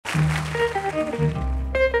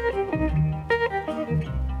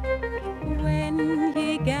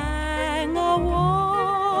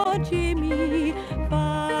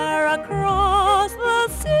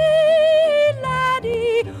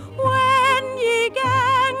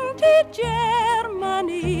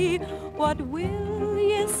What will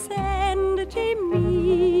you send to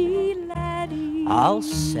me, laddie? I'll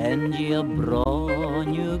send you a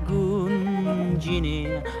brand new goon,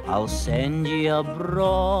 Ginny. I'll send you a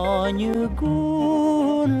brand new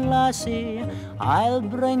goon, lassie. I'll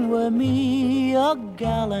bring with me a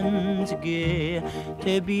gallant gay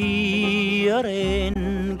to be your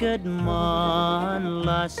ain good man,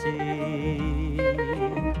 lassie.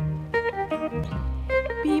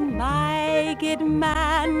 Be my good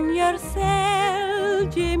man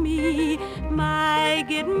yourself, Jimmy, my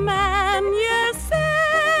good man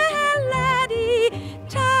yourself, laddie.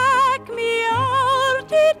 Take me out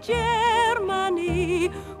to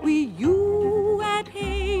Germany, with you at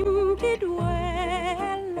home to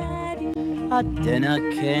dwell, laddie. I dinna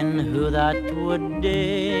ken who that would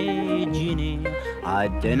be, Jeannie. I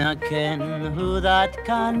dinna ken who that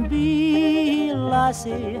can be,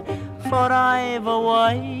 lassie. For I've a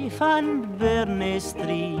wife and bairnies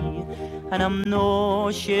three, and I'm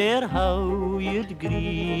no sure how you'd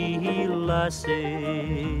gree,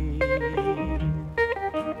 lassie.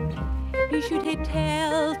 You should have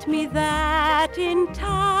told me that in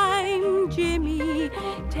time, Jimmy.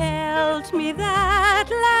 Told me that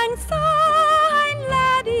lang syne,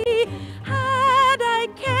 laddie. Had I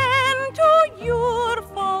kenned to your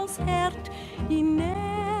false heart, ye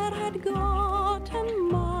ne'er had gotten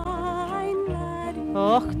mine, laddie.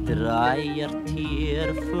 Och, dry your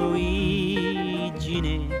tear for me,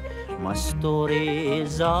 Jeannie. My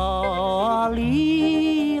story's all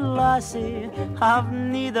lassie. I've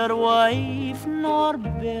neither wife nor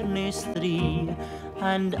bairnies three,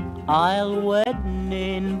 and I'll wed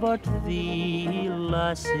nane but thee,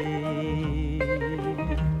 lassie.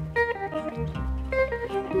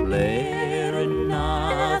 Blair and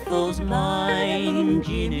Athel's mine,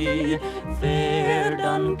 Jeannie, fair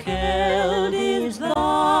Dunkeld is thine,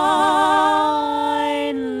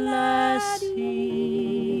 lassie.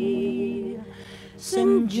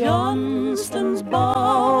 St. Johnston's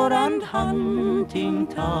Bower and Hunting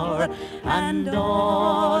Tower, and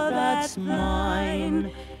all that's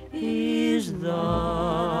mine is thine,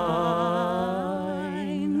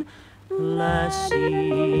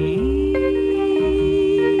 lassie.